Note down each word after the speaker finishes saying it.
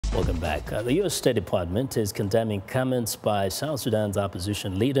Welcome back. The U.S. State Department is condemning comments by South Sudan's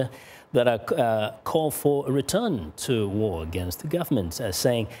opposition leader that are call for a return to war against the government,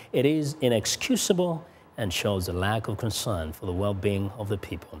 saying it is inexcusable and shows a lack of concern for the well-being of the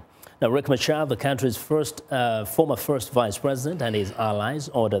people. Now, Riek Machar, the country's former first vice president, and his allies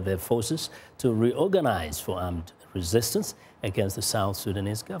ordered their forces to reorganize for armed resistance against the South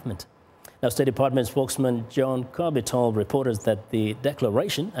Sudanese government. Now, State Department spokesman John Kirby told reporters that the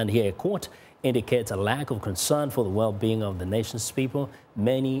declaration, and here a quote, indicates a lack of concern for the well-being of the nation's people,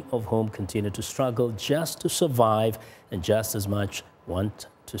 many of whom continue to struggle just to survive and just as much want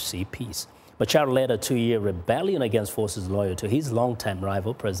to see peace. Machar led a two-year rebellion against forces loyal to his longtime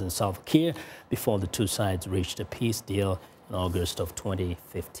rival, President Salva Kiir, before the two sides reached a peace deal in August of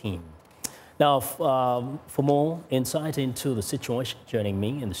 2015. Now, for more insight into the situation, joining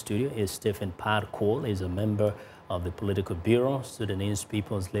me in the studio is Stephen Kuol. He's a member of the Political Bureau, Sudanese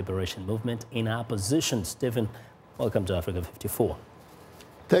People's Liberation Movement in opposition. Stephen, welcome to Africa 54.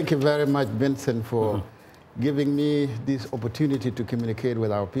 Thank you very much, Vincent, for giving me this opportunity to communicate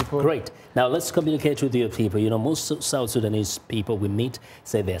with our people. Great. Now, let's communicate with your people. You know, most South Sudanese people we meet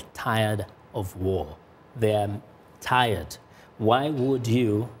say they're tired of war. They're tired. Why would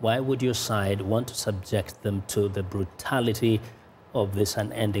your side want to subject them to the brutality of this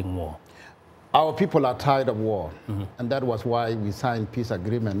unending war? Our people are tired of war, and that was why we signed peace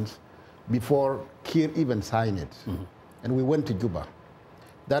agreements before Kiir even signed it. And we went to Juba.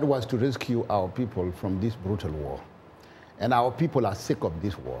 That was to rescue our people from this brutal war. And our people are sick of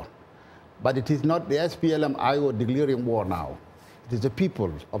this war. But it is not the SPLM-IO declaring war now. It is the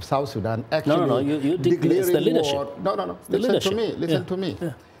people of South Sudan actually you declaring the leadership. War. No. Listen to me.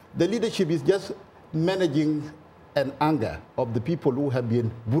 Yeah. The leadership is just managing an anger of the people who have been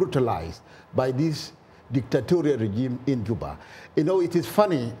brutalized by this dictatorial regime in Juba. You know, it is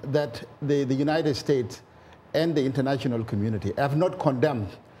funny that the United States and the international community have not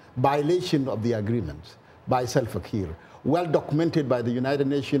condemned violation of the agreements by Salva Kiir, well documented by the United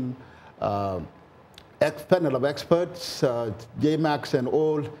Nations panel of experts, JMAX and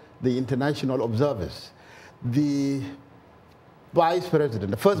all the international observers. The vice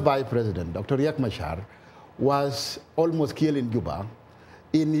president, the first vice president, Dr. Riek Machar, was almost killed in Juba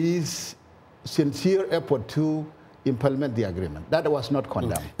in his sincere effort to implement the agreement. That was not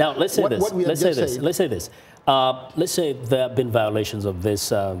condemned. Now, let's say this. Let's say there have been violations of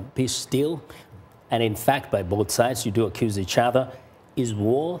this peace deal, and in fact, by both sides, you do accuse each other. Is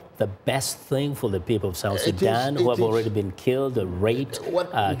war the best thing for the people of South Sudan who have already been killed, raped,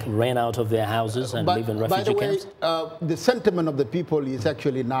 ran out of their houses and live in refugee camps? By the way, the sentiment of the people is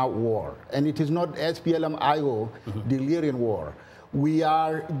actually now war. And it is not SPLM-IO declaring war. We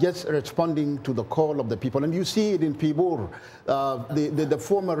are just responding to the call of the people. And you see it in Pibor, the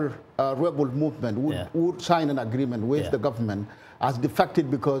former rebel movement who signed an agreement with the government has defected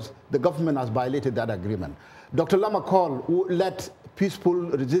because the government has violated that agreement. Dr. Kuol, who led peaceful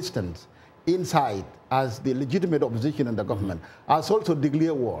resistance inside as the legitimate opposition in the government, has also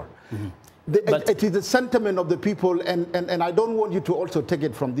declared war. It is the sentiment of the people, and I don't want you to also take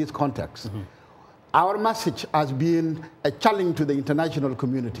it from this context. Our message has been a challenge to the international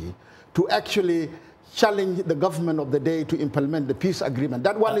community to actually challenge the government of the day to implement the peace agreement.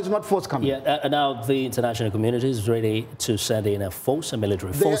 That one is not forthcoming. Now the international community is ready to send in a force, a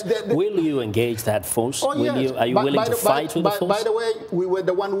military force. Will you engage that force? Oh, yes. Are you willing to fight with the force? By the way, we were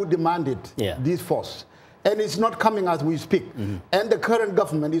the one who demanded this force. And it's not coming as we speak. And the current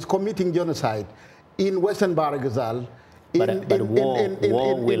government is committing genocide in Western Baragazal, But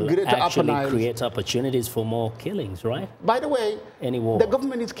war will actually create opportunities for more killings, right? By the way, the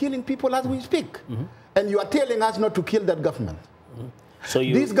government is killing people as we speak. And you are telling us not to kill that government. So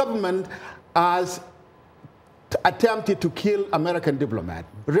this government has attempted to kill American diplomats,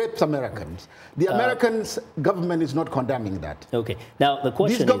 rapes Americans. The American government is not condemning that. Okay. Now, the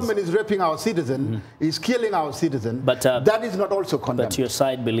question is... This government is raping our citizens, is killing our citizens. But that is not also condemned. But your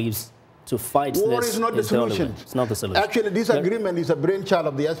side believes to fight war this is not the solution. It's not the solution. Actually, this agreement is a brainchild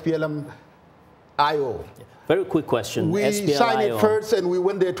of the SPLM-IO. Very quick question. We signed it first and we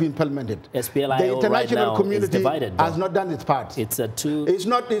went there to implement it. SPLM-IO the international community is divided, has not done its part. It's a two... It's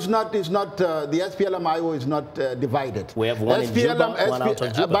not, the SPLM-IO is not divided. We have one in Juba, one out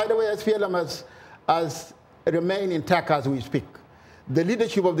of Juba. By the way, SPLM has remained intact as we speak. The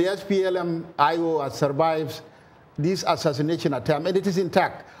leadership of the SPLM-IO has survived this assassination attempt, and it is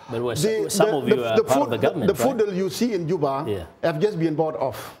intact. But some of you are part of the government, the food you see in Juba have just been bought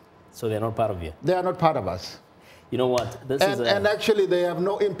off. So they're not part of you? They are not part of us. You know what? And actually, they have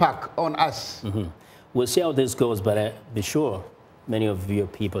no impact on us. We'll see how this goes, but be sure Many of your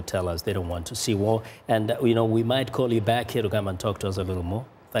people tell us they don't want to see war. And, you know, we might call you back here to come and talk to us a little more.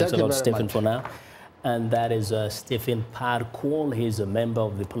 Thanks a lot, Stephen, for now. And that is Stephen Kuol. He's a member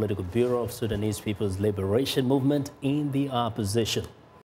of the Political Bureau of Sudanese People's Liberation Movement in the opposition.